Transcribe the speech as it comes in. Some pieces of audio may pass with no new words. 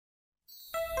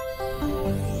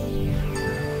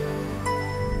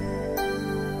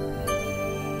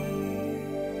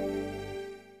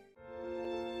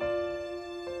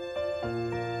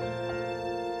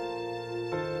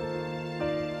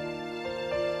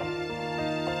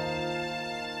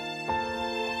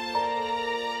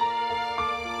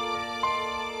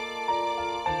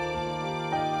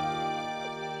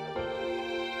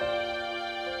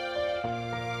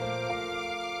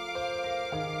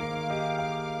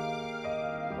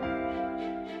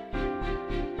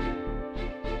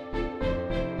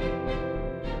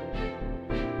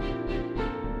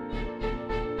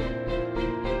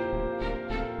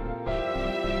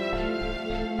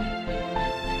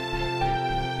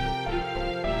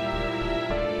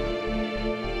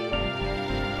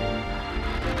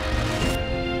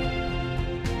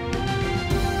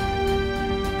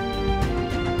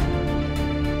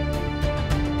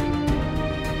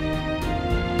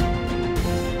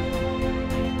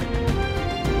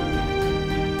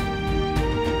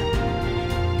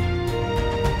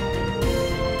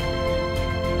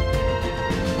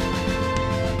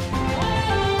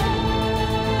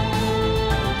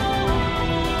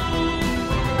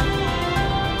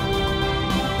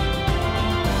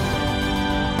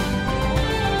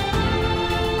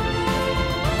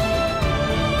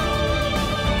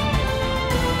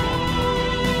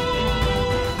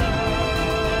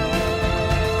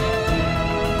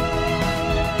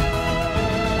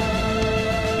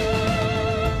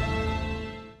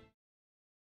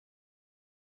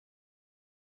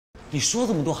你说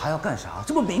这么多还要干啥？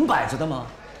这不明摆着的吗？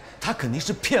他肯定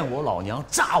是骗我老娘，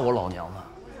诈我老娘的。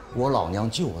我老娘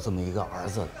就我这么一个儿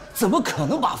子，怎么可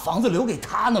能把房子留给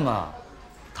他呢嘛？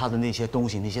他的那些东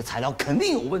西、那些材料肯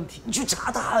定有问题，你去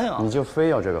查他呀！你就非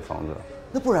要这个房子？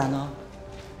那不然呢？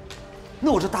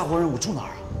那我这大活人我住哪儿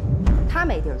啊？他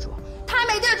没地儿住，他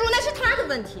没地儿住那是他的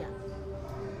问题。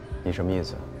你什么意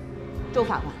思？周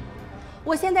法官，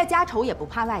我现在家丑也不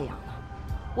怕外扬了。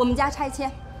我们家拆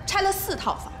迁拆了4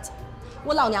套房子，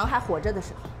我老娘还活着的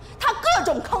时候，他各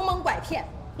种坑蒙拐骗，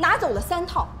拿走了3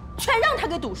套，全让他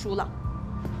给赌输了。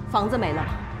房子没了，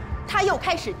他又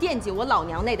开始惦记我老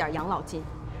娘那点养老金，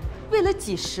为了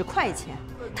几10块钱，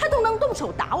他都能动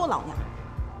手打我老娘。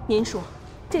您说，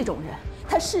这种人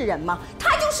他是人吗？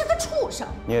他就是个畜生。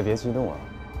你也别激动啊，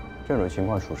这种情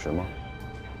况属实吗？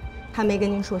他没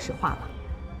跟您说实话了。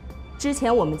之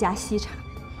前我们家析查，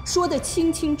说得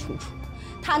清清楚楚，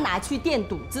他拿去垫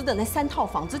赌资的那3套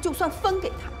房子，就算分给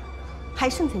他，还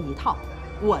剩下1套，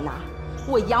我拿，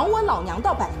我养我老娘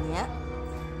到100年。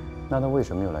那他为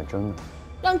什么又来争呢？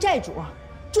让债主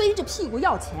追着屁股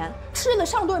要钱，吃了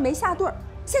上顿没下顿，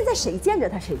现在谁见着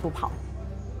他谁不跑。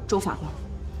周法官，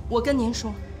我跟您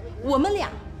说，我们俩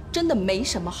真的没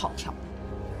什么好挑的，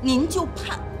您就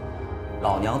判。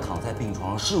老娘躺在病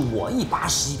床上，是我一把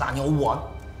屎一把尿，我。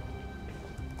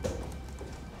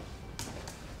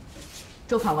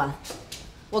周法官，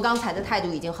我刚才的态度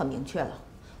已经很明确了，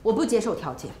我不接受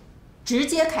调解，直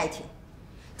接开庭。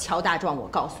乔大壮，我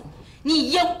告诉你，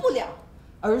你赢不了，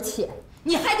而且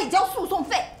你还得交诉讼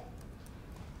费。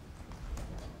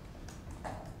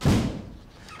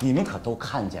你们可都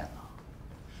看见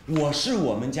了，我是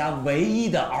我们家唯一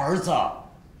的儿子，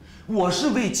我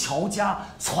是为乔家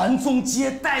传宗接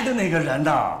代的那个人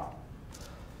的。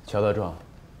乔大壮，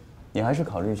你还是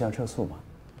考虑一下撤诉吧。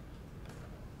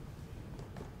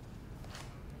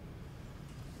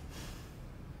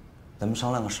咱们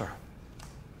商量个事儿。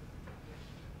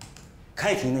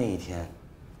开庭那一天，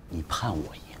你判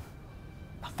我赢，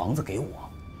把房子给我，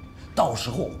到时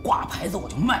候我挂牌子我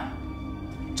就卖，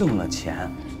挣了钱，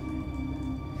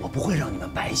我不会让你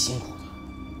们白辛苦的，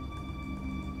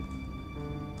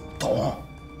懂？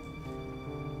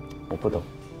我不懂。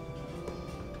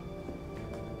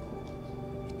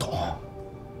懂？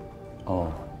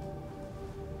哦，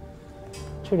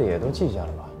这里也都记下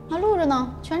了吧？啊，录着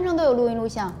呢，全程都有录音录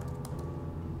像。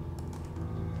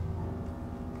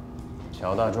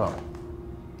乔大壮，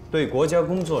对国家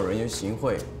工作人员行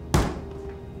贿，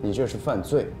你这是犯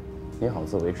罪，你好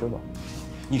自为之吧。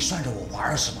你涮着我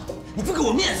玩是吗？你不给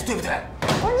我面子，对不对？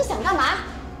我说你想干嘛？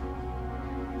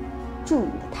注意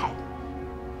你的态度。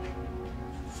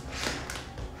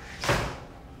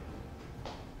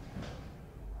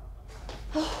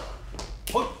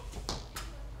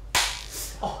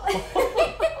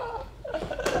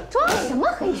装什么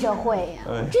黑社会呀！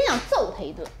我真想揍他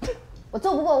一顿。我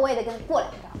揍不过，我也得跟他过2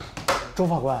招。周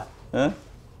法官，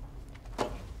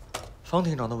方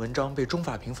庭长的文章被中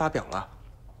法庭发表了。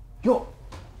哟，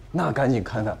那赶紧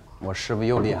看看我师傅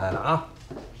又厉害了啊！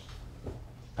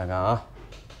看看啊！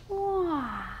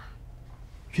哇，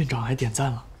院长还点赞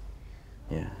了。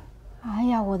哎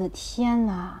呀，我的天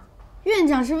哪！院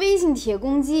长是微信铁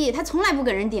公鸡，他从来不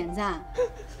给人点赞。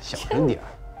小声点儿。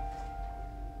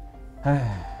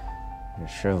哎，这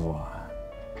师傅啊，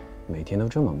每天都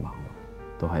这么忙了，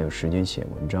都还有时间写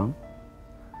文章。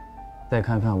再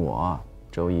看看我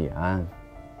周亦安，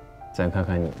再看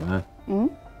看你们，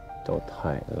都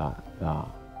太烂了。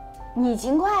你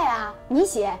勤快啊，你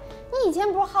写。你以前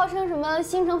不是号称什么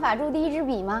星城法助第1支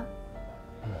笔吗？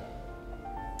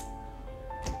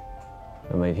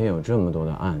每天有这么多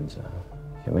的案子，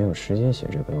也没有时间写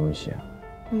这个东西啊。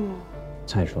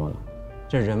再说了，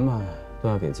这人嘛，都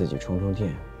要给自己充充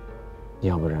电，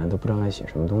要不然都不知道该写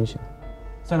什么东西了。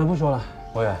算了，不说了，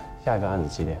博远，下一个案子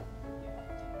几点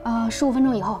？15分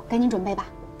钟以后，赶紧准备吧。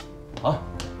好，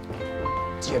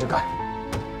接着干。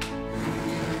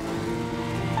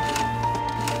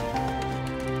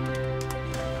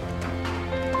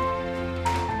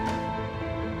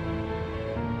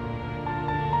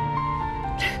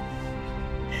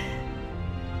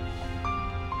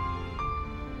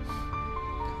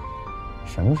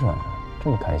什么事儿？这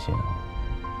么开心啊？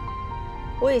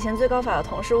我以前最高法的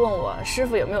同事问我师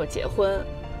傅有没有结婚。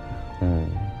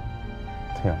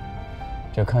对啊，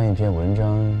这看一篇文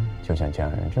章就想嫁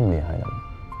人，这么厉害的吗？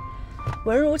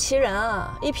文如其人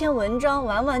啊，一篇文章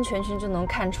完完全全就能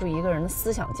看出一个人的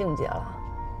思想境界了。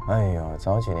哎呀，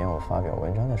早几年我发表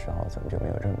文章的时候，怎么就没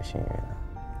有这么幸运呢？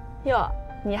哟，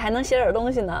你还能写点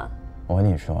东西呢？我跟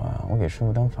你说啊，我给师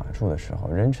傅当法助的时候，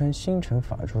人称星城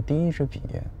法助第一支笔，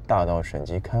大到省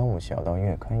级刊物，小到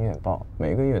月刊月报，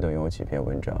每个月都有几篇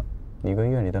文章。你跟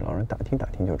院里的老人打听打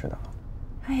听就知道了。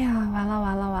哎呀，完了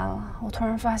完了完了！我突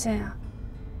然发现呀，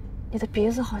你的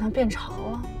鼻子好像变长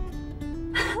了。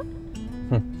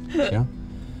行，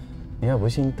你要不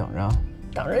信你等着。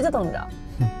等着就等着。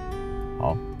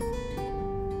好。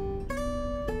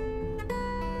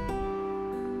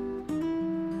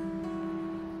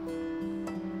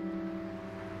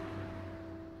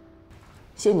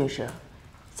谢女士，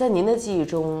在您的记忆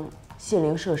中，谢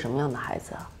玲是个什么样的孩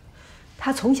子啊？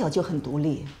她从小就很独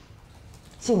立，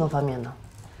性格方面呢？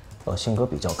性格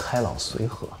比较开朗随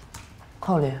和。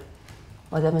邝律，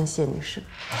我在问谢女士。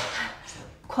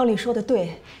邝律说的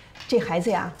对，这孩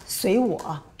子呀随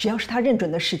我，只要是他认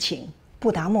准的事情，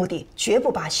不达目的绝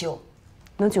不罢休。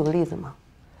能举个例子吗？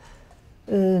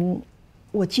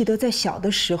我记得在小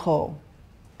的时候，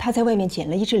他在外面捡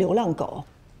了一只流浪狗。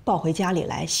抱回家里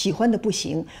来，喜欢的不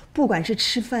行，不管是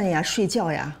吃饭呀、睡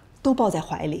觉呀，都抱在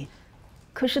怀里。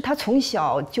可是他从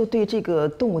小就对这个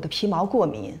动物的皮毛过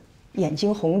敏，眼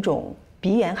睛红肿，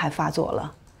鼻炎还发作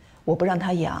了。我不让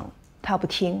他养，他不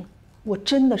听，我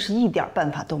真的是一点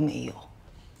办法都没有。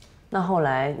那后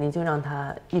来你就让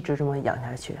他一直这么养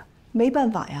下去？没办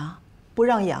法呀，不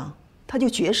让养，他就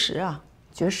绝食啊。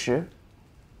绝食？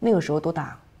那个时候多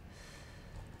大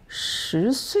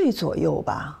？10岁左右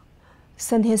吧。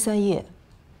3天3夜，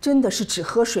真的是只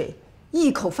喝水，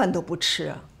一口饭都不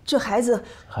吃。这孩子，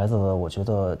我觉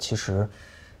得其实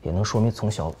也能说明从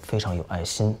小非常有爱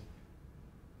心。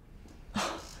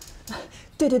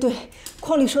对，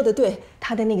邝律说的对，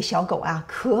他的那个小狗啊，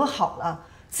可好了，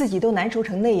自己都难受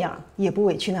成那样，也不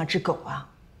委屈那只狗啊。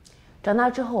长大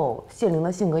之后，谢玲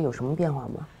的性格有什么变化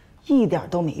吗？一点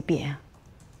都没变。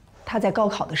他在高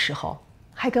考的时候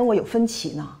还跟我有分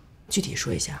歧呢。具体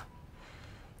说一下。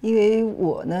因为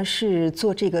我呢是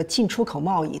做这个进出口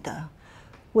贸易的，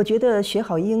我觉得学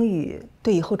好英语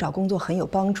对以后找工作很有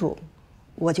帮助，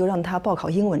我就让他报考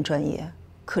英文专业。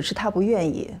可是他不愿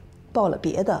意，报了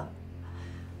别的。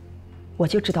我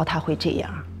就知道他会这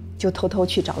样，就偷偷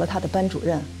去找了他的班主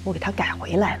任，我给他改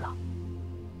回来了。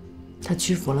他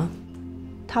屈服了？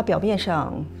他表面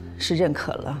上是认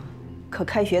可了，可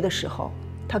开学的时候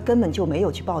他根本就没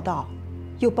有去报到，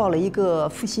又报了一个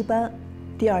复习班，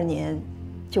第2年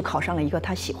就考上了一个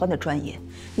他喜欢的专业。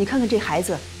你看看这孩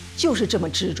子，就是这么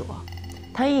执着。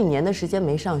他1年的时间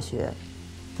没上学，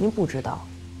您不知道？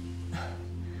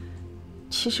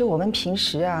其实我们平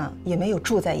时啊也没有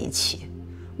住在一起，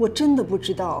我真的不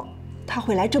知道他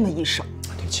会来这么一手。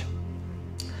对不起，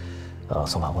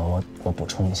宋法官，我补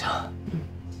充一下，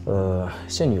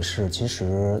谢女士其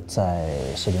实在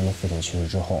谢玲的父亲去世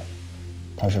之后，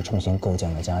她是重新构建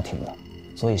了家庭的，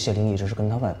所以谢玲一直是跟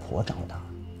她外婆长大。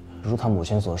如她母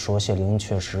亲所说，谢玲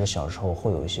确实小时候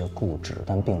会有一些固执，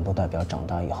但并不代表长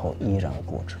大以后依然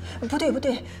固执。不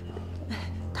对，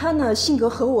她呢性格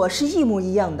和我是一模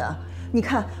一样的。你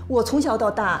看，我从小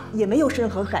到大也没有任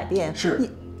何改变。是，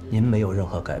您没有任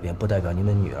何改变，不代表您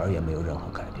的女儿也没有任何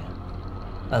改变。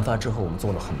案发之后，我们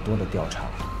做了很多的调查，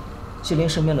谢玲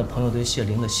身边的朋友对谢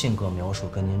玲的性格描述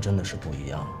跟您真的是不一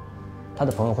样。她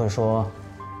的朋友会说，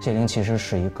谢玲其实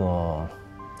是一个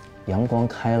阳光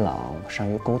开朗、善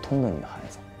于沟通的女孩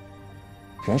子。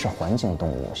人是环境动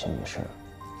物，谢女士，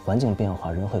环境变化，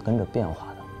人会跟着变化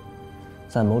的。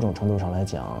在某种程度上来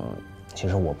讲，其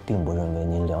实我并不认为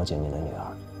您了解您的女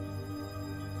儿。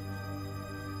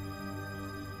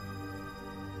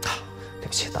对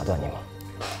不起，打断您了。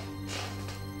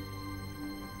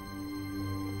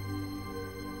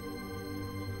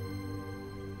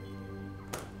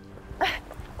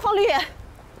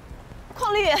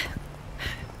邝律，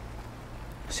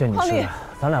谢女士，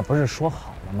咱俩不是说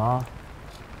好了吗？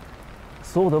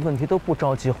所有的问题都不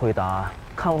着急回答，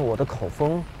看我的口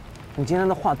风，你今天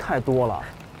的话太多了。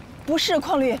不是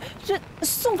邝律，这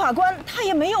宋法官他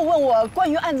也没有问我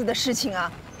关于案子的事情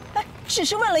啊，只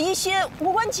是问了一些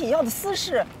无关紧要的私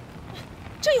事，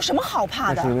这有什么好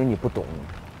怕的？那是因为你不懂。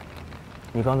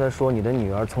你刚才说你的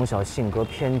女儿从小性格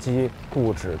偏激、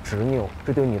固执、执拗，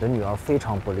这对你的女儿非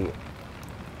常不利。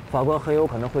法官很有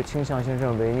可能会倾向性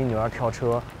认为你女儿跳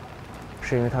车，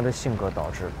是因为她的性格导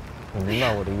致的。你明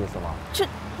白我的意思吗？这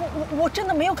我真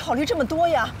的没有考虑这么多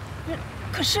呀。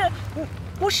可是，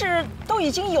不是都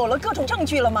已经有了各种证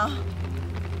据了吗？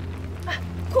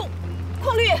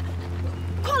邝律。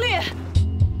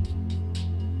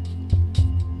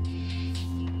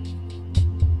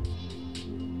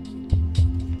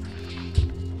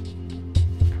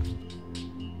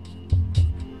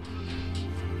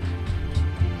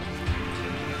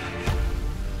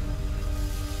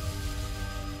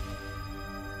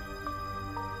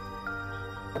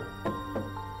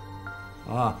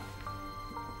啊，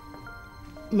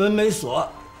门没锁，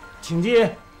请进。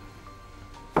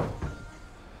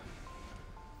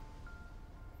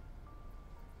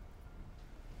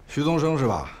徐宗生是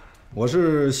吧？我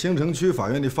是星城区法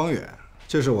院的方远，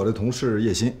这是我的同事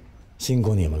叶芯。辛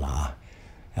苦你们了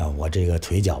啊！我这个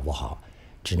腿脚不好，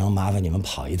只能麻烦你们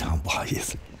跑一趟，不好意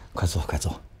思。快坐，快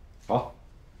坐。好。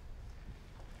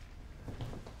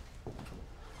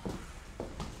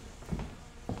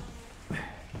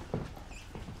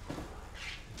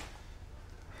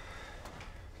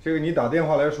这个你打电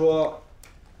话来说，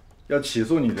要起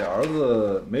诉你的儿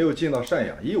子没有尽到赡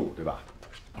养义务，对吧？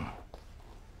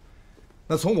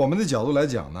那从我们的角度来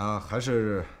讲呢，还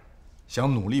是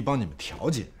想努力帮你们调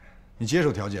解，你接受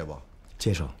调解不？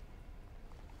接受。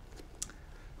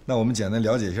那我们简单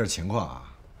了解一下情况啊。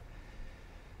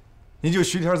您就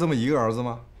徐天这么一个儿子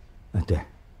吗？对。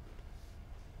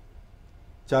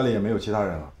家里也没有其他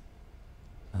人了。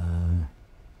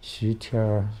徐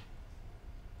天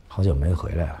好久没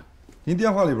回来了。您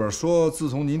电话里边说，自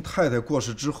从您太太过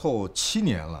世之后7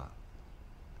年了，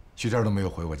徐天都没有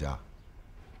回过家。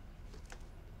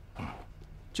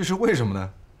这是为什么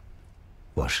呢？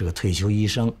我是个退休医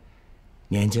生，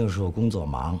年轻时候工作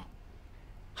忙，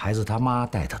孩子他妈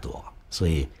带他多，所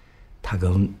以他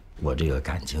跟我这个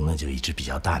感情呢就一直比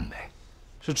较淡呗。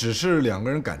是只是两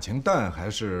个人感情淡，还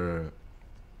是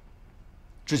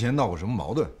之前闹过什么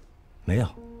矛盾？没有，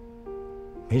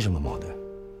没什么矛盾，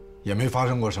也没发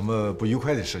生过什么不愉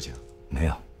快的事情。没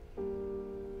有。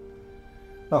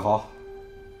那好，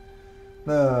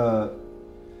那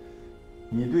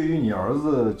你对于你儿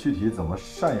子具体怎么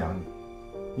赡养你，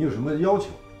你有什么要求？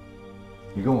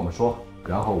你跟我们说，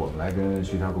然后我们来跟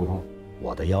徐天沟通。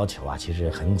我的要求啊，其实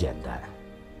很简单，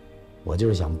我就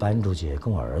是想搬出去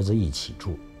跟我儿子一起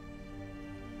住。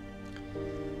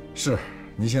是，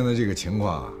你现在这个情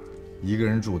况啊，一个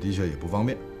人住的确也不方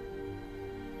便。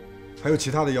还有其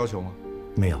他的要求吗？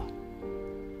没有。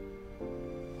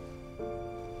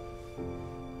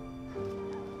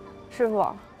师傅，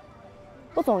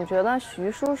我总觉得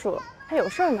徐叔叔他有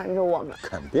事儿瞒着我们。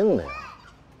肯定的呀，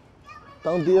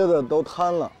当爹的都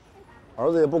贪了，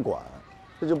儿子也不管，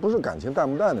这就不是感情淡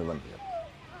不淡的问题了。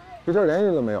徐天联系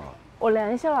了没有？我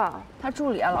联系了，他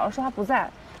助理老是说他不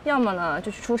在，要么呢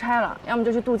就去出差了，要么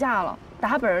就去度假了，打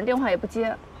他本人电话也不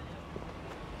接。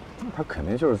他肯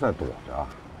定就是在躲着。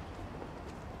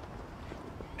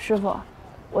师傅，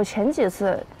我前几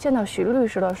次见到徐律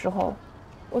师的时候，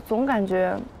我总感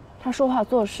觉他说话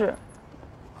做事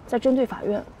在针对法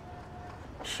院，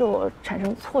是我产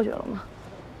生错觉了吗？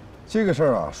这个事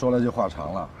儿啊，说来就话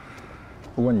长了。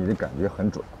不过你的感觉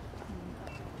很准。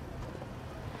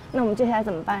那我们接下来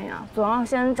怎么办呀？总要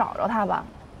先找着他吧。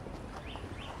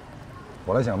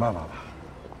我来想办法吧。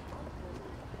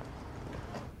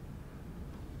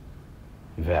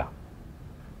于飞啊，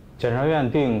检察院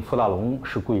定傅大龙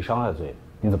是故意伤害罪，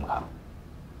你怎么看？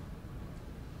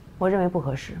我认为不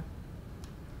合适。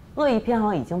恶意偏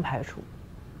好已经排除。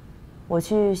我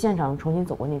去现场重新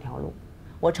走过那条路，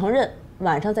我承认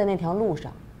晚上在那条路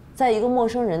上，在一个陌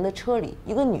生人的车里，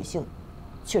一个女性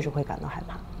确实会感到害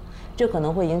怕，这可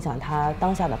能会影响她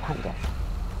当下的判断。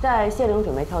在谢玲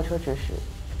准备跳车之时，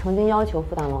曾经要求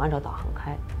傅大龙按照导航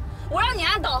开。我让你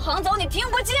按导航走，你听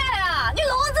不见呀，你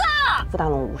聋子！傅大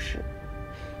龙无视。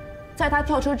在他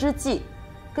跳车之际，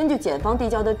根据检方递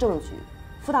交的证据，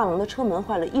傅大龙的车门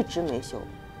坏了，一直没修，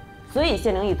所以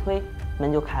谢玲一推，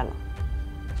门就开了。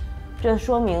这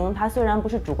说明他虽然不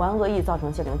是主观恶意造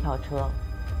成谢玲跳车，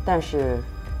但是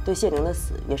对谢玲的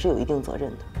死也是有一定责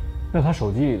任的。那他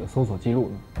手机里的搜索记录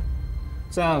呢？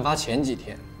在案发前几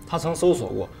天，他曾搜索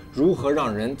过如何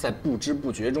让人在不知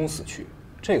不觉中死去，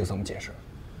这个怎么解释？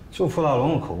就傅大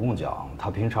龙的口供讲，他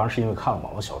平常是因为看了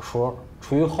网络小说，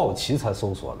出于好奇才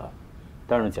搜索的。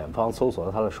但是检方搜索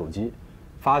了他的手机，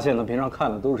发现他平常看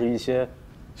的都是一些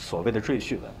所谓的赘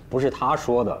婿文，不是他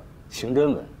说的刑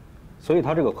侦文，所以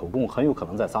他这个口供很有可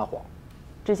能在撒谎。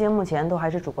这些目前都还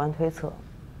是主观推测，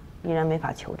依然没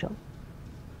法求证。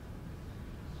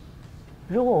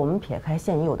如果我们撇开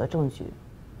现已有的证据，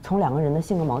从两个人的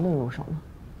性格矛盾入手呢？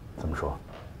怎么说？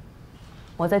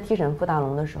我在提审傅大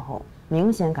龙的时候，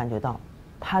明显感觉到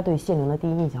他对谢玲的第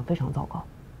一印象非常糟糕。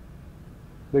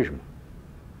为什么？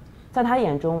在他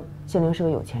眼中，谢玲是个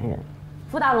有钱人。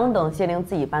傅大龙等谢玲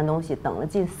自己搬东西等了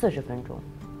近40分钟，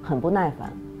很不耐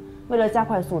烦。为了加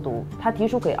快速度，他提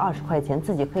出给20块钱，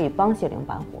自己可以帮谢玲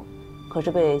搬活，可是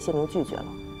被谢玲拒绝了。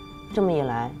这么一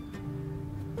来，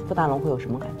傅大龙会有什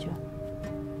么感觉？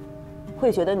会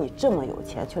觉得你这么有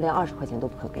钱，却连20块钱都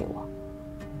不肯给我。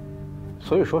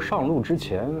所以说上路之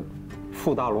前，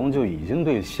傅大龙就已经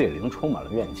对谢玲充满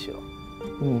了怨气了。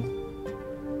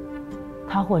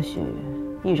他或许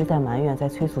一直在埋怨，在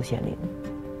催促谢玲，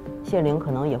谢玲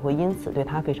可能也会因此对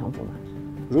他非常不满。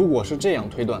如果是这样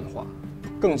推断的话，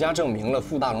更加证明了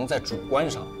傅大龙在主观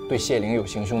上对谢玲有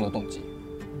行凶的动机。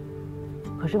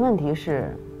可是问题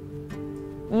是，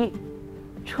一，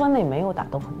车内没有打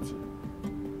斗痕迹；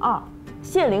二，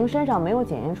谢玲身上没有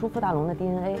检验出傅大龙的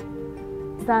DNA；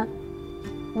三，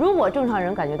如果正常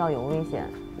人感觉到有危险，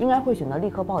应该会选择立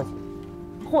刻报警，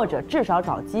或者至少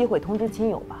找机会通知亲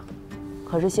友吧。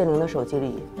可是谢玲的手机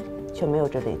里却没有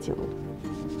这类记录。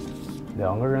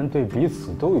两个人对彼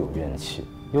此都有怨气，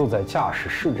又在驾驶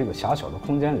室这个狭小的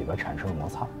空间里边产生了摩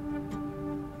擦。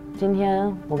今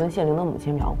天我跟谢玲的母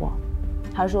亲聊过，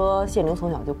她说谢玲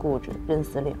从小就固执、认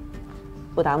死理，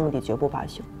不达目的绝不罢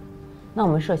休。那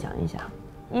我们设想一下，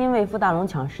因为傅大龙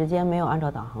抢时间没有按照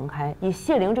导航开，以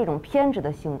谢玲这种偏执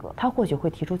的性格，他或许会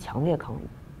提出强烈抗议。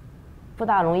傅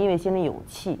大龙因为心里有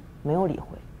气，没有理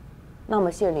会。那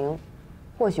么谢玲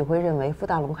或许会认为傅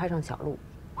大龙开上小路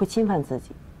会侵犯自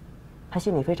己，他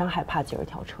心里非常害怕，继而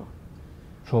跳车。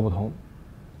说不通。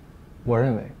我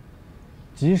认为，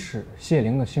即使谢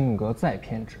玲的性格再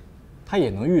偏执，她也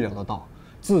能预料得到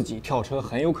自己跳车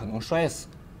很有可能摔死。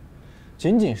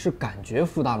仅仅是感觉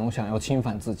傅大龙想要侵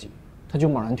犯自己，他就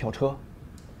贸然跳车。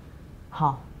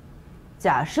好，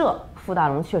假设傅大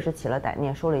龙确实起了歹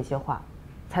念，说了一些话，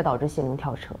才导致谢玲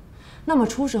跳车。那么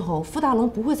出事后，傅大龙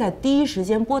不会在第一时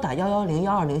间拨打110、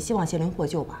120，希望谢玲获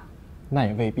救吧？那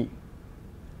也未必。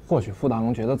或许傅大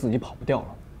龙觉得自己跑不掉了。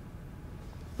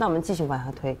那我们继续往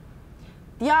下推。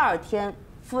第二天，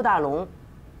傅大龙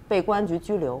被公安局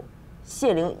拘留，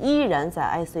谢玲依然在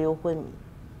ICU 昏迷。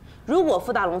如果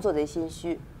傅大龙做贼心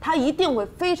虚，他一定会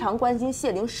非常关心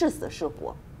谢玲是死是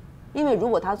活，因为如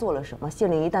果他做了什么，谢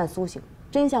玲一旦苏醒，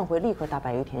真相会立刻大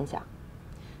白于天下。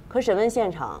可审问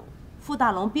现场，傅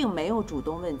大龙并没有主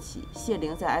动问起谢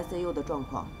玲在 ICU 的状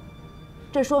况，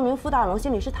这说明傅大龙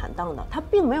心里是坦荡的，他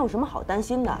并没有什么好担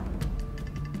心的。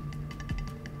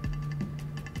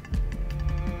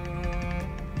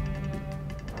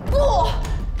不，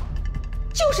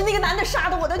就是那个男的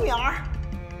杀的我的女儿。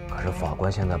可是法官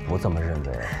现在不这么认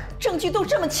为，证据都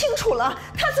这么清楚了，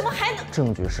他怎么还能？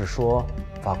证据是说，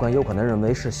法官有可能认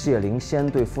为是谢玲先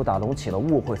对傅大龙起了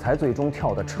误会，才最终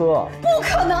跳的车。不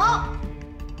可能！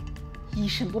一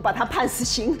审不把他判死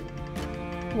刑，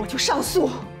我就上诉；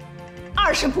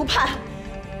二审不判，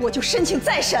我就申请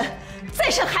再审；再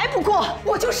审还不过，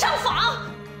我就上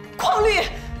访。匡律，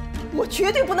我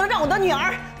绝对不能让我的女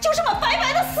儿就这么白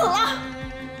白的死了。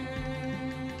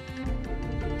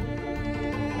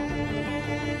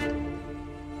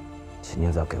请您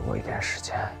再给我一点时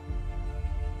间。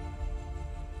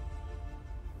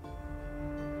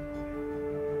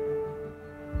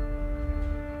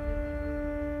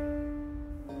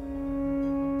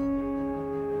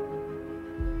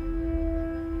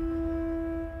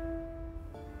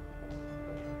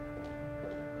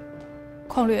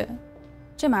匡律，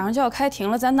这马上就要开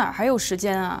庭了，咱哪儿还有时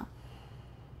间啊？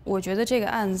我觉得这个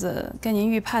案子跟您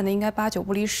预判的应该8、9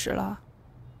不离10了。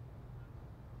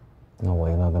那我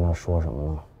应该跟他说什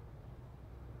么呢？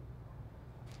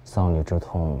丧女之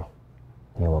痛，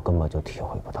你我根本就体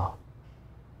会不到。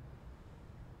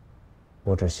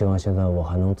我只希望现在我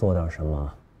还能做点什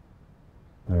么，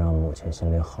能让母亲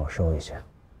心里好受一些。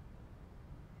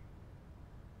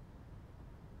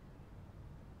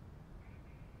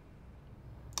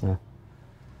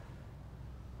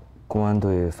公安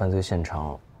对犯罪现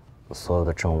场所有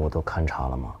的证物都勘查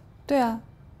了吗？对啊。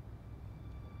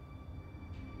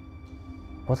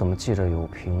我怎么记着有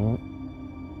瓶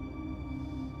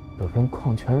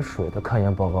矿泉水的勘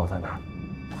验报告在哪儿？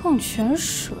矿泉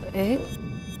水？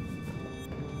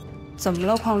怎么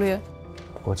了，匡律？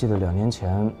我记得2年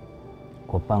前，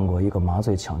我办过一个麻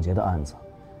醉抢劫的案子，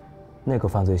那个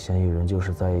犯罪嫌疑人就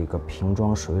是在一个瓶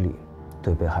装水里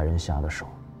对被害人下的手。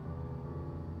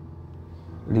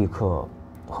立刻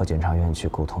和检察院去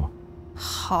沟通。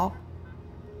好。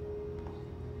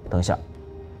等一下，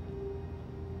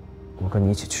我跟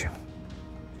你一起去。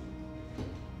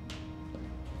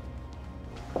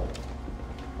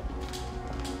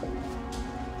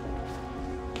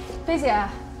菲姐，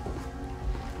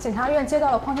检察院接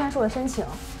到了矿泉水的申请，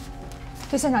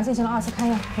对现场进行了2次勘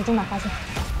验，有重大发现。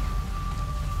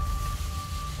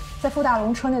在傅大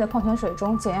龙车内的矿泉水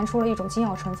中检验出了一种禁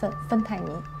药成分芬太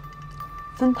尼。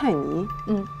芬太尼？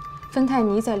芬太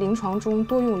尼在临床中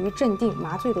多用于镇定、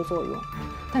麻醉的作用，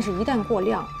但是一旦过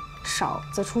量，少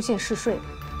则出现嗜睡，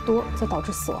多则导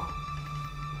致死亡。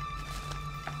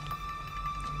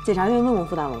检察院问过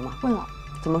傅大龙吗？问了。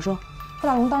怎么说？傅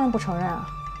大龙当然不承认啊，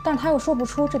但是他又说不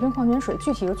出这瓶矿泉水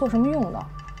具体是做什么用的。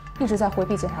一直在回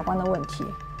避检察官的问题。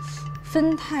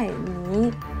芬太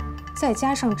尼，再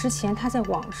加上之前他在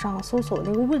网上搜索的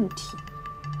那个问题，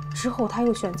之后他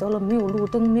又选择了没有路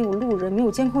灯、没有路人、没有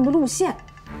监控的路线。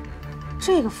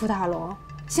这个傅大龙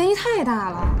嫌疑太大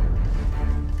了。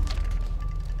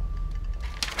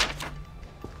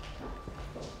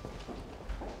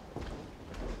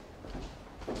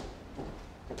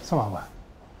宋法官，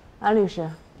安律师，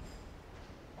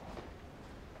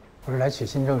我是来取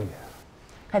新证据。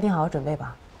开庭好好准备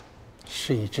吧。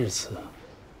事已至此，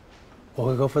我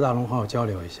会和傅大龙好好交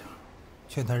流一下，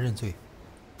劝他认罪，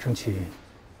争取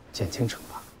减轻惩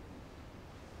罚。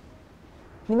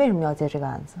你为什么要接这个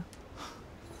案子？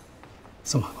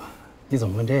宋法官，你怎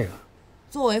么问这个？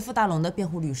作为傅大龙的辩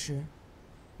护律师，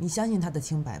你相信他的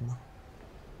清白吗？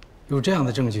有这样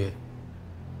的证据，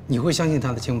你会相信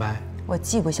他的清白？我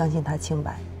既不相信他清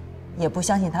白，也不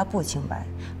相信他不清白。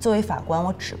作为法官，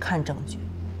我只看证据。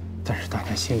但是大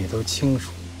家心里都清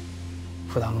楚，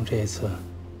傅大龙这一次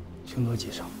凶多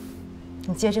吉少。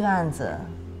你接这个案子，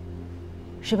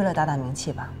是为了打打名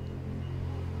气吧？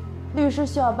律师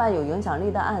需要办有影响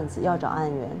力的案子，要找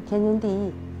案源，天经地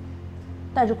义。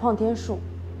但是邝天树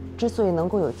之所以能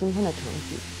够有今天的成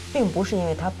绩，并不是因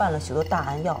为他办了许多大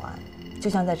案要案，就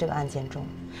像在这个案件中，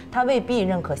他未必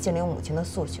认可谢玲母亲的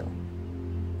诉求，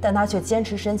但他却坚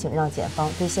持申请让检方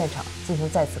对现场进行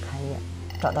再次勘验，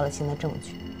找到了新的证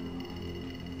据。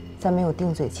在没有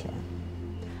定罪前，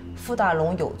傅大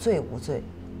龙有罪无罪，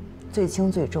罪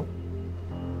轻罪重，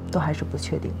都还是不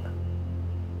确定的。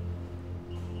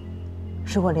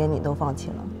如果连你都放弃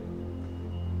了，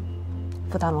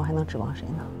傅大龙还能指望谁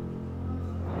呢？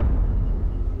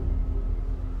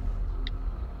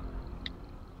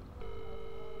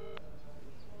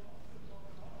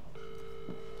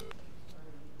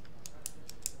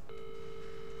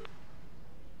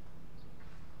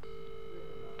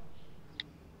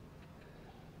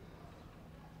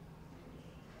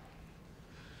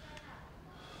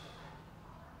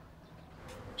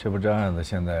这不，这案子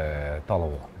现在到了我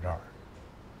们这儿，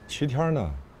徐天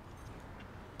呢，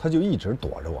他就一直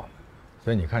躲着我们，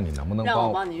所以你看你能不能让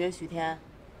我帮你约徐天？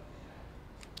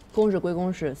公事归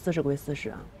公事，私事归私事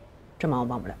啊，这忙我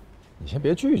帮不了。你先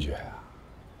别拒绝啊！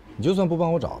你就算不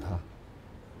帮我找他，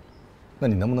那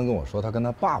你能不能跟我说他跟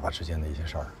他爸爸之间的一些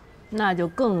事儿？那就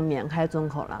更免开尊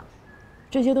口了，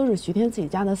这些都是徐天自己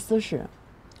家的私事，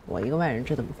我一个外人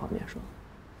真的不方便说。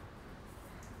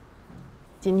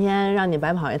今天让你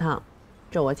白跑一趟，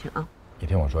这我请啊！你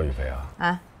听我说，于飞啊，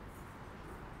哎，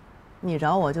你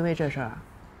找我就为这事儿？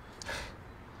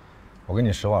我跟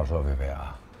你实话说，菲菲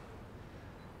啊，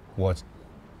我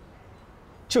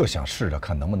就想试着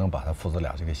看能不能把他父子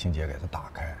俩这个心结给他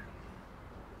打开。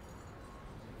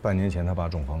半年前他爸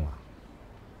中风了，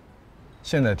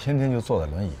现在天天就坐在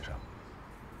轮椅上，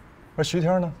而徐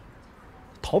天呢，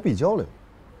逃避交流。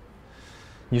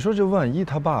你说这万一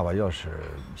他爸爸要是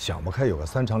想不开，有个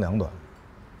三长两短，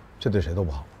这对谁都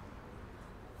不好。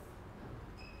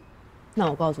那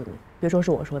我告诉你，别说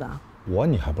是我说的啊。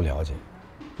你还不了解，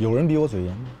有人比我嘴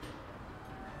严吗？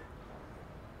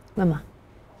问吧。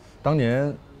当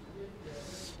年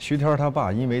徐天他爸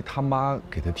因为他妈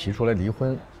给他提出来离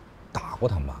婚，打过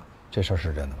他妈，这事儿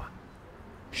是真的吗？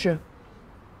是。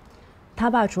他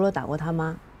爸除了打过他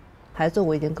妈，还做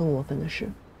过一件更过分的事。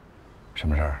什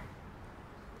么事儿？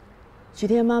徐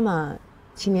天妈妈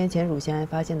7年前乳腺癌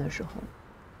发现的时候，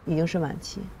已经是晚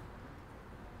期。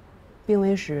病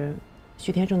危时，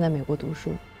徐天正在美国读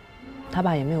书，他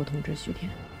爸也没有通知徐天，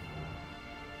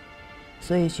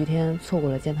所以徐天错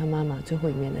过了见他妈妈最后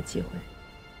一面的机会。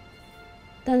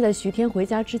但在徐天回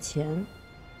家之前，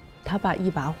他爸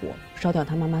一把火烧掉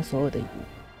他妈妈所有的遗物。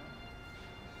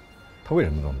他为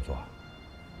什么这么做？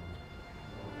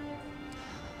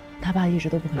他爸一直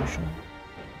都不肯说。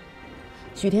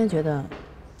徐天觉得，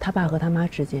他爸和他妈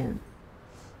之间，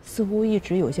似乎一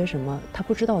直有些什么他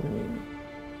不知道的秘密。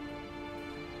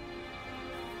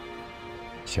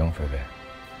行，菲菲，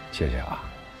谢谢啊，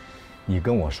你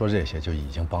跟我说这些就已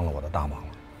经帮了我的大忙了。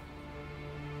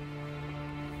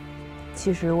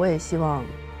其实我也希望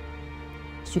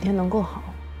徐天能够好。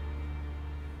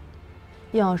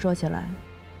硬要说起来，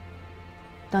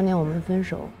当年我们分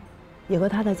手，也和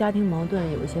他的家庭矛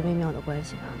盾有一些微妙的关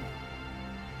系吧。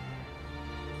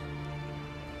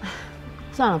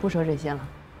算了，不说这些了。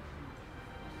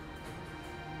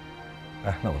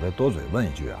哎，那我再多嘴问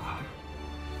一句啊，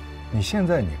你现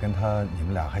在你跟他，你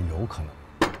们俩还有可能？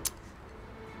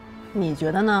你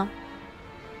觉得呢？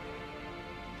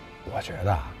我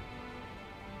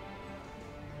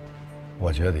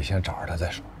觉得得先找着他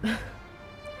再说。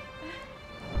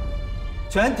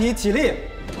全体起立。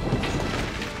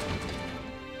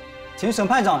请审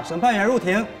判长、审判员入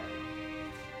庭。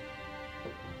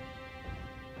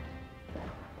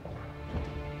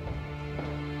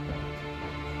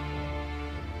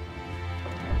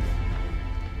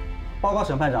报告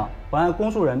审判长，本案公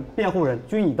诉人、辩护人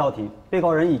均已到庭，被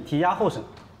告人已提押候审，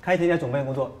开庭前准备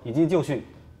工作已经就绪。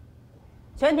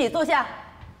全体坐下。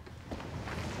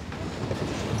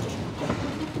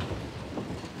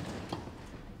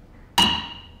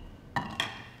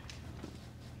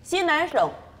西南省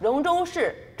榕州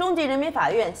市中级人民法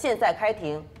院现在开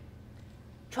庭，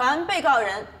传被告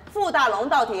人傅大龙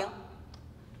到庭。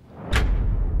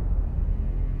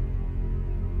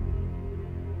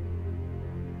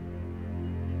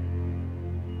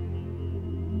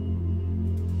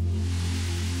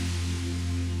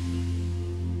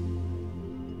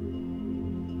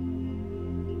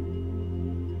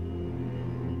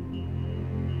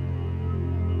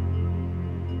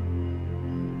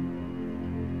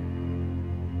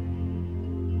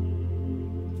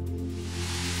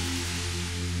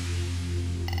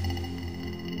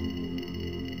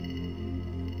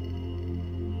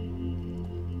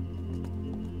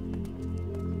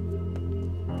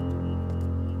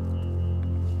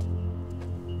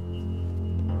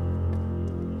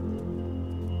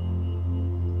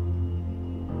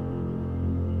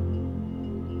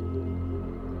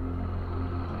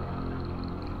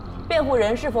辩护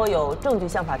人是否有证据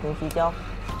向法庭提交？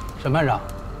审判长，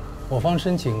我方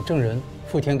申请证人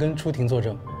傅田根出庭作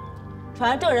证。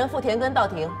传证人傅田根到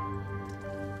庭。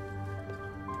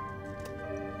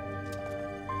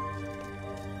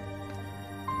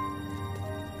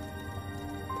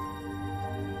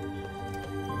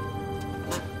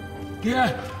爹，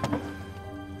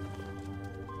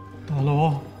大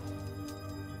龙。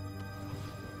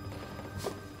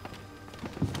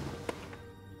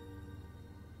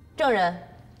证人，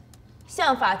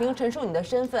向法庭陈述你的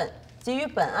身份及与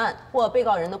本案或被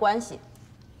告人的关系。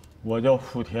我叫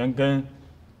傅田根，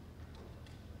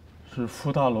是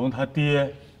傅大龙他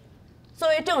爹。作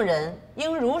为证人，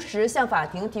应如实向法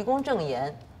庭提供证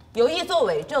言，有意作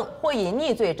伪证或隐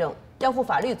匿罪证，要负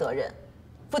法律责任。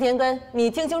傅田根，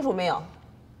你听清楚没有？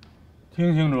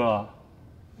听清楚了。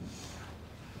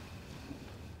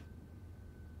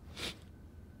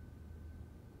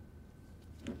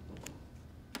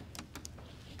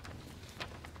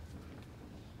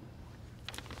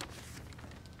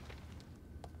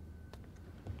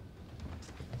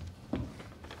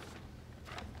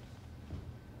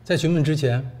在询问之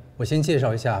前，我先介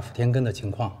绍一下傅田根的情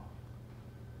况。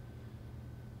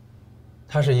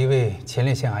他是一位前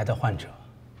列腺癌的患者，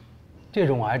这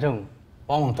种癌症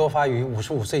往往多发于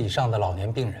55岁以上的老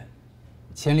年病人。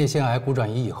前列腺癌骨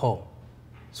转移以后，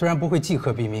虽然不会即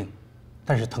刻毙命，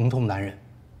但是疼痛难忍。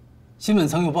新闻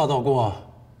曾有报道过，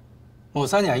某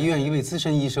三甲医院一位资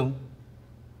深医生，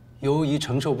由于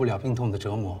承受不了病痛的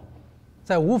折磨，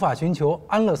在无法寻求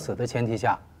安乐死的前提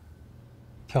下，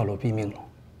跳楼毙命了。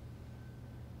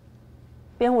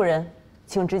辩护人，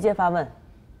请直接发问。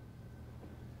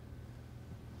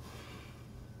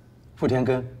傅田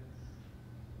根，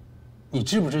你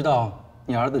知不知道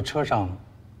你儿子车上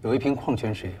有一瓶矿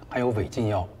泉水，还有违禁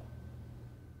药物？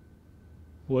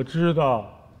我知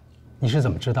道。你是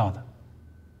怎么知道的？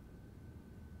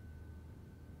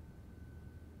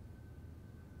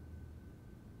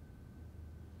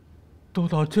都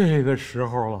到这个时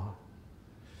候了，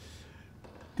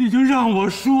你就让我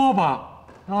说吧，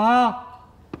啊！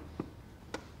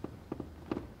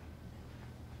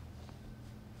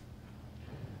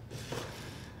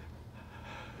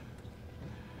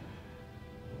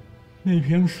那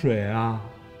瓶水啊，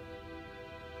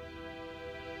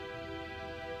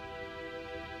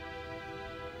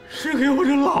是给我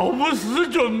这老不死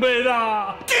准备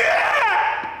的。爹！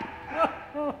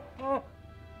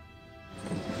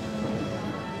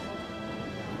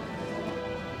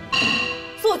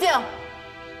肃静。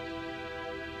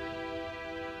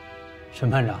审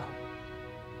判长，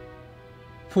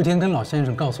傅田根老先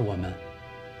生告诉我们，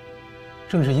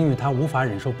正是因为他无法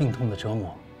忍受病痛的折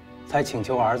磨，才请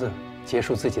求儿子结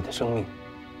束自己的生命。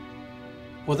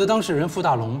我的当事人傅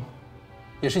大龙，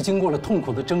也是经过了痛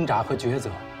苦的挣扎和抉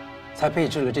择，才配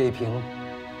置了这一瓶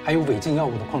含有违禁药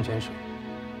物的矿泉水。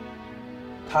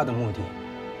他的目的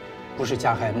不是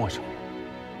加害陌生人，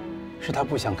是他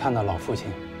不想看到老父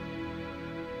亲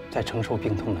在承受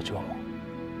病痛的折磨。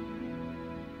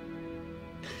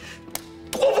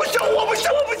我不想，我不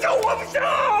想，我不想，我不想，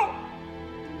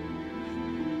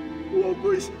我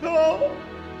不想，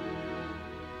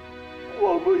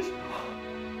我不想。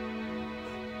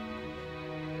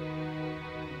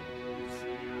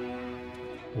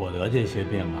我得这些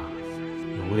病啊，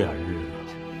有点日子了。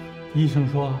医生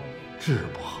说治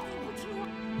不好，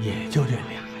也就这2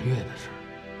月的事儿。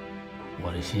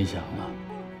我这心想啊，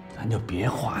咱就别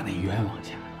花那冤枉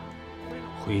钱了，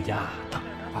回家等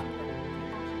着吧。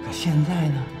可现在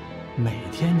呢，每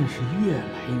天呢是越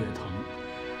来越疼，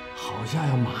好像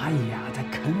要蚂蚁呀在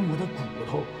啃我的骨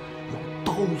头，用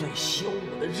刀在削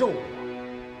我的肉啊。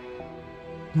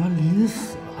你说临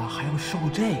死了还要受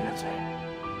这个罪，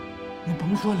你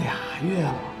甭说2月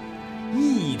了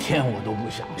，1天我都不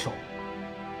想受。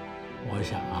我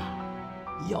想啊，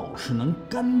要是能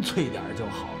干脆点就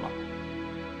好了。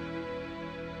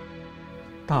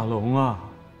大龙啊，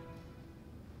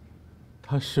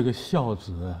他是个孝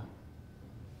子。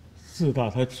自打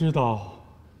他知道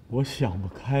我想不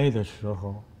开的时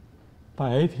候，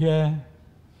白天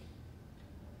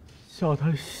叫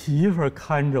他媳妇儿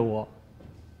看着我，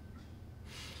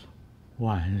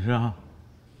晚上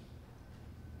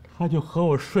他就和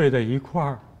我睡在一块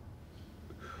儿。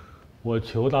我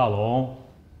求大龙，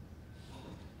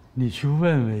你去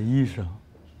问问医生，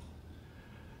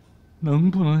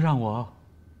能不能让我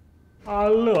安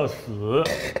乐死？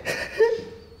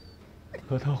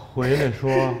可他回来说，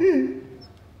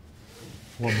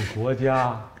我们国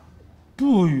家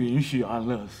不允许安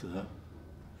乐死。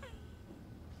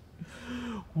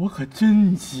我可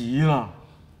真急了，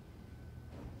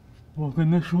我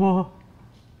跟他说，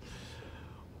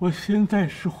我现在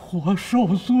是活受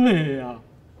罪呀。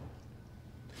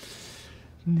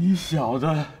你小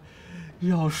子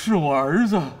要是我儿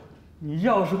子，你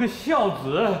要是个孝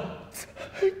子，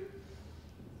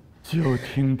就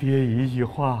听爹一句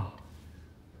话，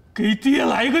给爹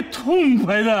来个痛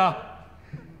快的。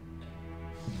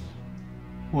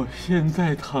我现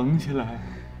在疼起来，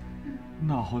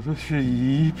脑子是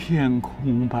一片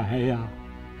空白呀，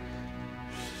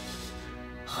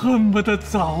恨不得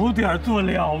早点做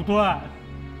了断。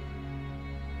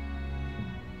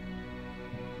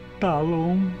大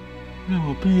龙让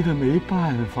我逼得没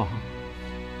办法，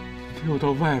就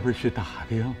到外边去打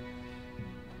听。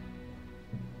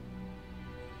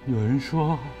有人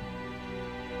说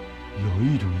有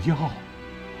一种药，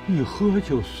一喝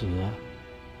就死，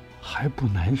还不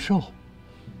难受，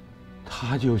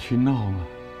他就去弄了。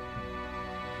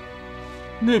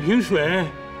那瓶水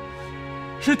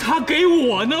是他给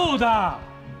我弄的，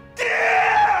爹！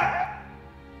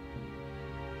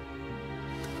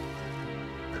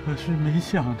可是没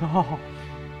想到，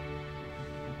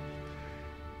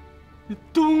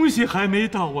东西还没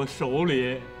到我手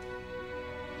里，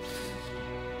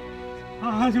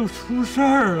他就出事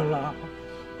儿了。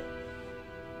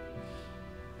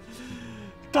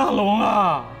大龙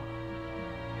啊，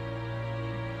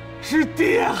是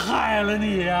爹害了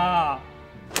你呀！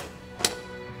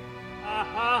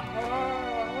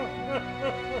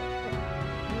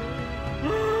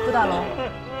傅大龙，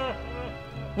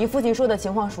你父亲说的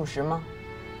情况属实吗？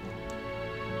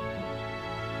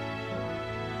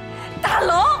大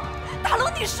龙，大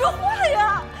龙，你说话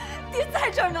呀！爹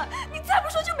在这儿呢，你再不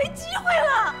说就没机会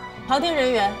了。旁听人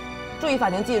员，注意法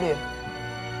庭纪律。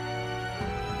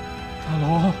大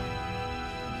龙，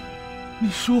你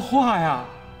说话呀！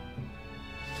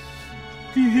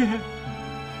爹，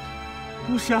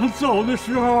不想走的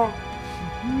时候，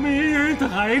没人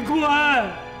抬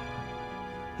棺。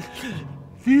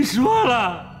你说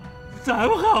了，咱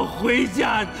们好回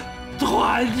家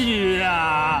团聚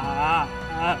啊！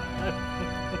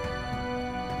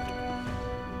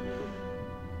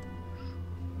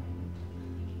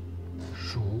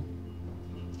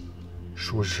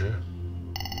属实。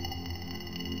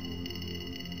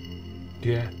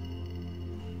爹，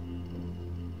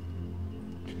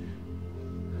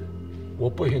我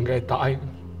不应该答应你，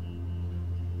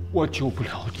我救不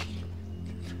了你，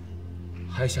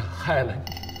还想害了你，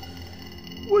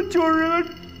我就是个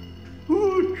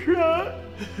畜生。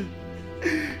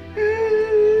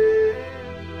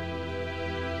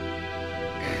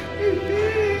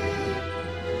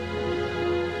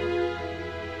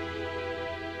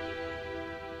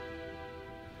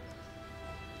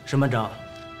审判长，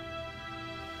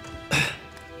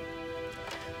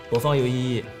我方有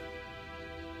异议。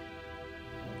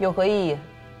有何异议？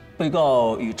被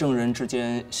告与证人之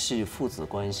间系父子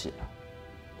关系，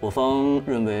我方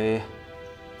认为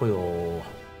会有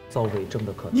遭伪证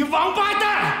的可能。你王八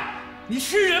蛋！你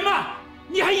是人吗？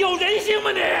你还有人性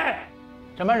吗你？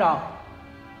审判长，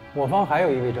我方还有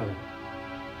一位证人。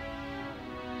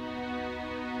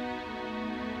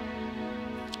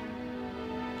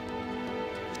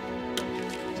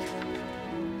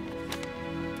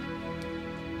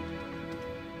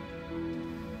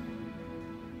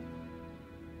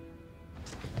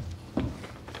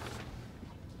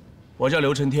我叫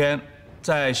刘成天，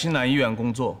在新南医院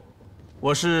工作。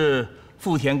我是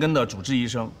富田根的主治医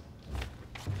生。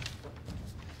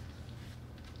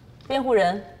辩护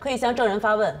人可以向证人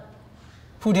发问。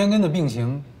富田根的病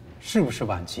情是不是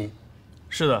晚期？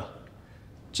是的，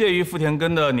鉴于富田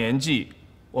根的年纪，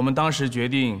我们当时决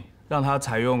定让他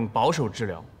采用保守治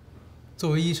疗。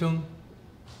作为医生，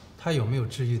他有没有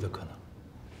治愈的可能？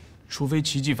除非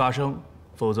奇迹发生，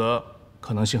否则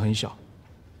可能性很小。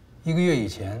1个月以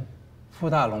前，傅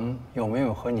大龙有没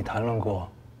有和你谈论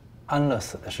过安乐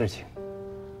死的事情？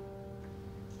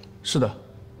是的。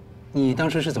你当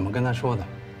时是怎么跟他说的？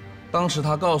当时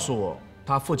他告诉我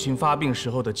他父亲发病时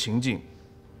候的情景，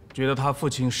觉得他父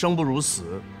亲生不如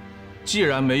死，既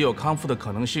然没有康复的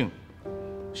可能性，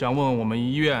想问我们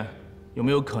医院有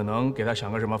没有可能给他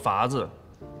想个什么法子，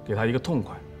给他一个痛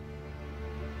快。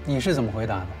你是怎么回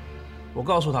答的？我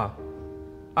告诉他，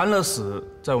安乐死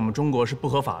在我们中国是不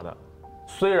合法的。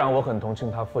虽然我很同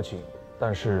情他父亲，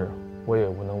但是我也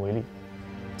无能为力。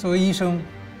作为医生，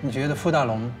你觉得傅大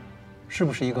龙是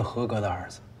不是一个合格的儿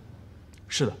子？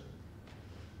是的，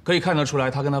可以看得出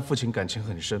来，他跟他父亲感情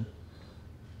很深。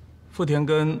富田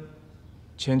根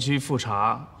前期复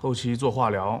查，后期做化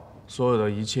疗，所有的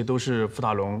一切都是傅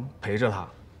大龙陪着他。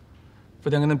富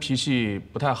田根的脾气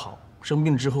不太好，生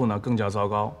病之后呢更加糟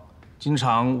糕，经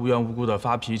常无缘无故的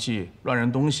发脾气，乱扔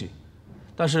东西。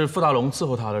但是傅大龙伺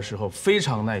候他的时候非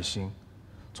常耐心，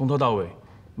从头到尾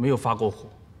没有发过火。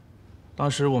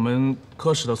当时我们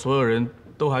科室的所有人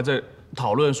都还在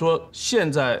讨论说，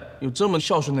现在有这么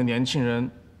孝顺的年轻人，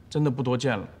真的不多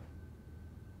见了。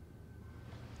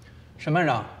审判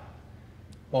长，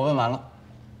我问完了。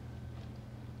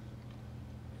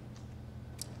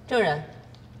证人，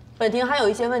本庭还有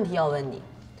一些问题要问你。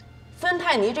芬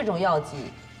太尼这种药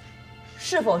剂，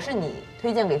是否是你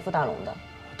推荐给傅大龙的？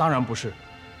当然不是，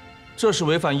这是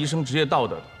违反医生职业道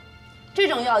德的。这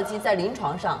种药剂在临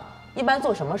床上一般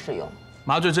做什么使用？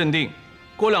麻醉镇定，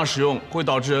过量使用会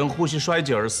导致人呼吸衰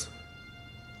竭而死。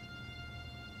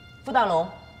傅大龙，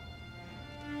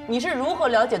你是如何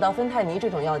了解到芬太尼这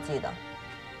种药剂的？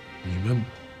你们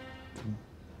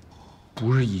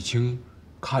不是已经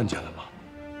看见了吗？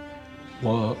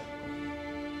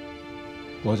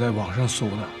我在网上搜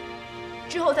的。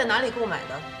之后在哪里购买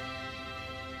的？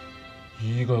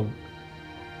一个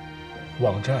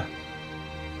网站，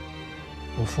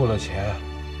我付了钱，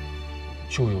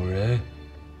就有人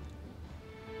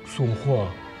送货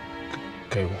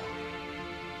给我。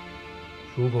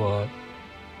如果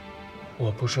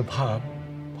我不是怕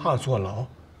坐牢，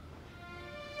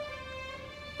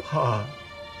怕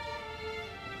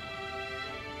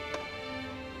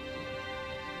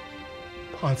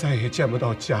再也见不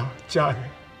到家人，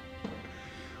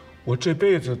我这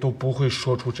辈子都不会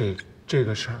说出这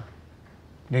个事儿。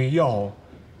那药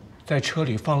在车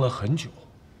里放了很久，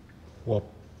我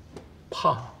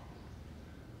怕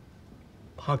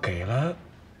给了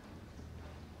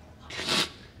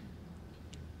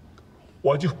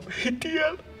我就没爹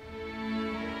了。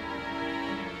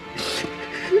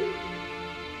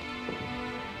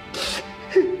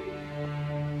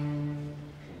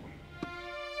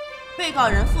被告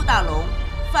人傅大龙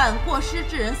犯过失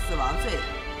致人死亡罪，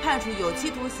判处有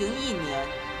期徒刑1年，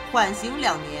缓刑2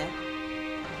年。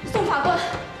宋法官，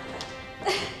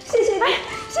谢谢你，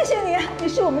谢谢你，你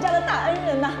是我们家的大恩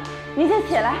人呐！你先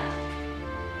起来。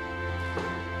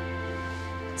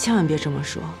千万别这么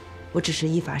说，我只是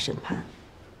依法审判。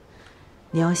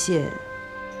你要谢，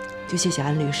就谢谢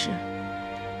安律师。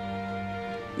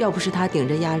要不是他顶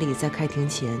着压力在开庭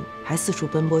前还四处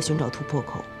奔波寻找突破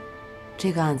口，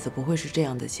这个案子不会是这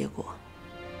样的结果。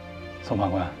宋法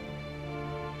官，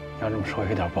要这么说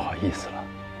有点不好意思了。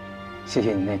谢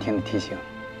谢你那天的提醒，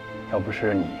要不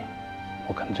是你，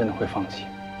我可能真的会放弃。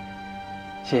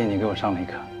谢谢你给我上了一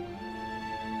课。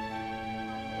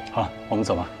好了，我们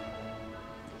走吧。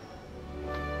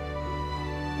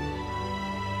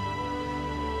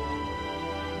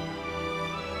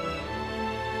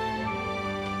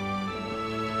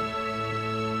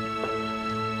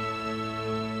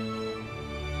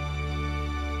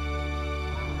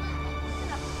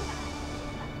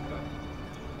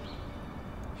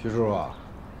徐叔叔啊，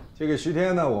这个徐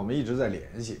天呢，我们一直在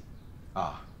联系，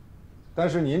啊，但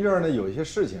是您这儿呢有一些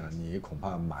事情，你恐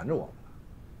怕瞒着我们了，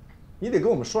你得跟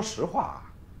我们说实话啊！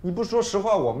你不说实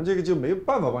话，我们这个就没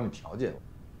办法帮你调解。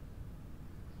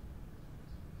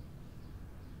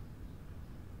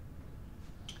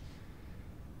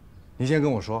您先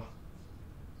跟我说，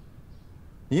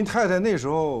您太太那时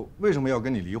候为什么要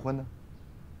跟你离婚呢？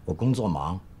我工作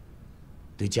忙，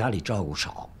对家里照顾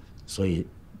少，所以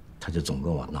他就总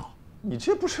跟我闹。你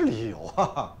这不是理由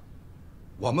啊！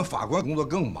我们法官工作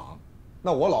更忙，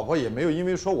那我老婆也没有因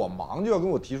为说我忙就要跟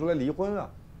我提出来离婚啊。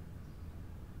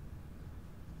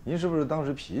您是不是当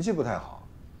时脾气不太好，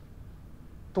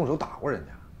动手打过人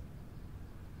家？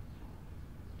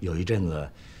有一阵子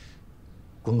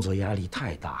工作压力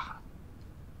太大，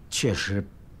确实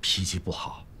脾气不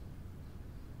好，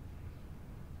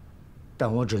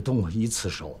但我只动过一次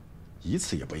手，一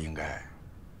次也不应该，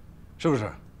是不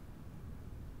是？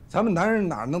咱们男人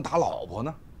哪能打老婆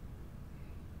呢？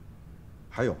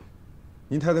还有，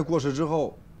您太太过世之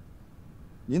后，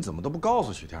您怎么都不告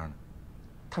诉许天呢？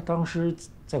他当时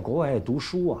在国外读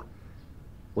书啊，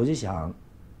我就想，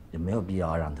也没有必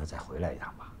要让他再回来一趟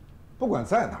吧。不管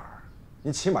在哪儿，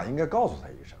你起码应该告诉他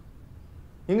一声，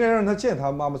应该让他见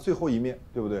他妈妈最后一面，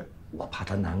对不对？我怕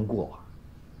他难过啊，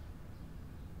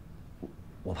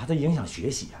我怕他影响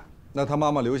学习啊。那他妈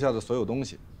妈留下的所有东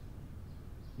西，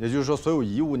也就是说所有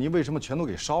遗物，您为什么全都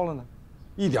给烧了呢？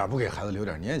一点不给孩子留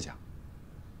点念想。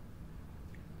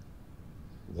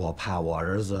我怕我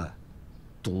儿子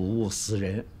睹物思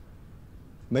人，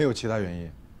没有其他原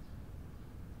因。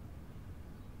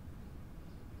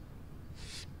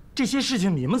这些事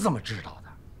情你们怎么知道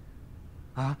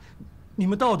的？啊，你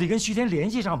们到底跟徐天联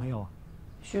系上没有啊？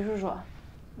徐叔叔，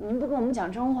您不跟我们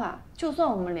讲真话，就算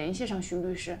我们联系上徐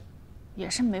律师，也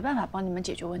是没办法帮你们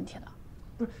解决问题的。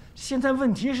不是，现在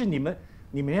问题是你们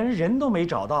连人都没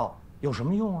找到，有什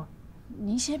么用啊？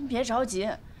您先别着急，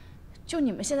就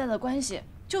你们现在的关系，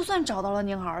就算找到了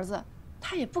您儿子，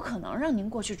他也不可能让您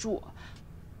过去住。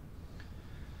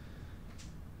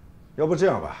要不这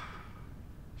样吧，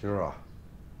徐叔啊，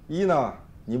一呢，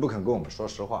你不肯跟我们说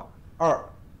实话；二，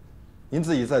您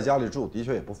自己在家里住的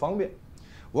确也不方便。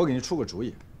我给您出个主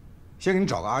意，先给您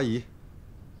找个阿姨，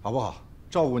好不好？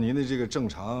照顾您的这个正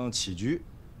常起居。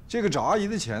这个找阿姨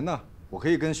的钱呢，我可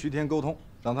以跟徐天沟通，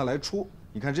让他来出。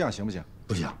你看这样行不行？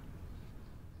不行。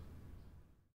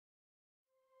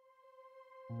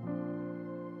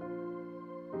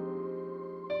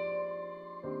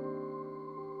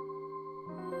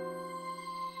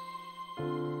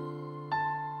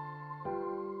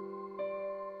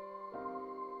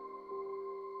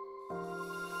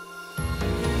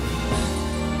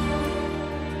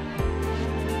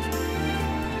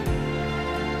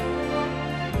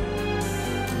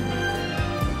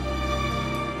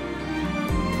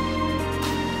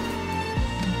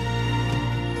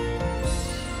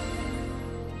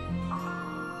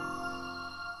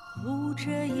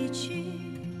这一句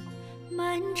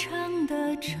漫长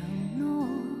的承诺，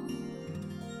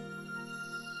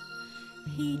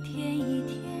一天一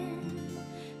天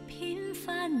平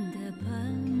凡的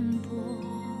奔波，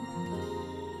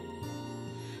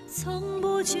从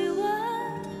不去问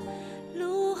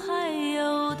路还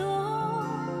有多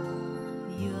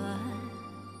远，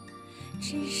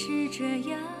只是这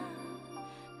样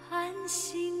安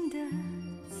心的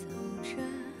走着。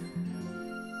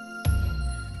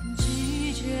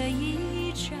这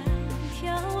一盏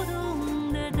跳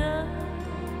动的灯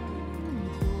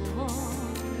火，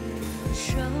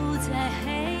守在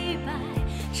黑白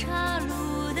岔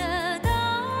路的道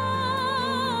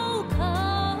口，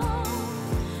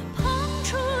碰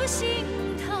触心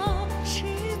头赤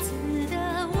子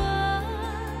的温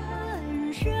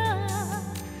热，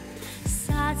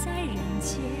洒在人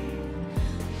间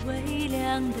微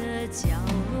凉的角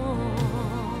落。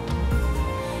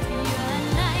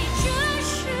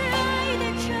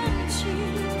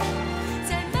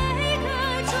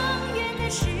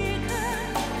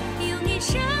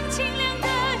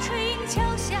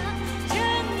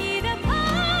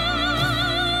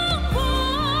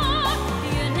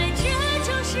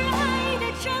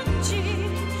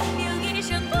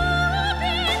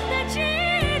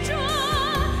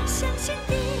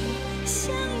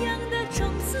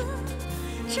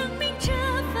证明这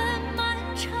份漫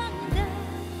长的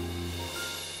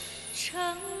承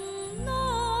诺。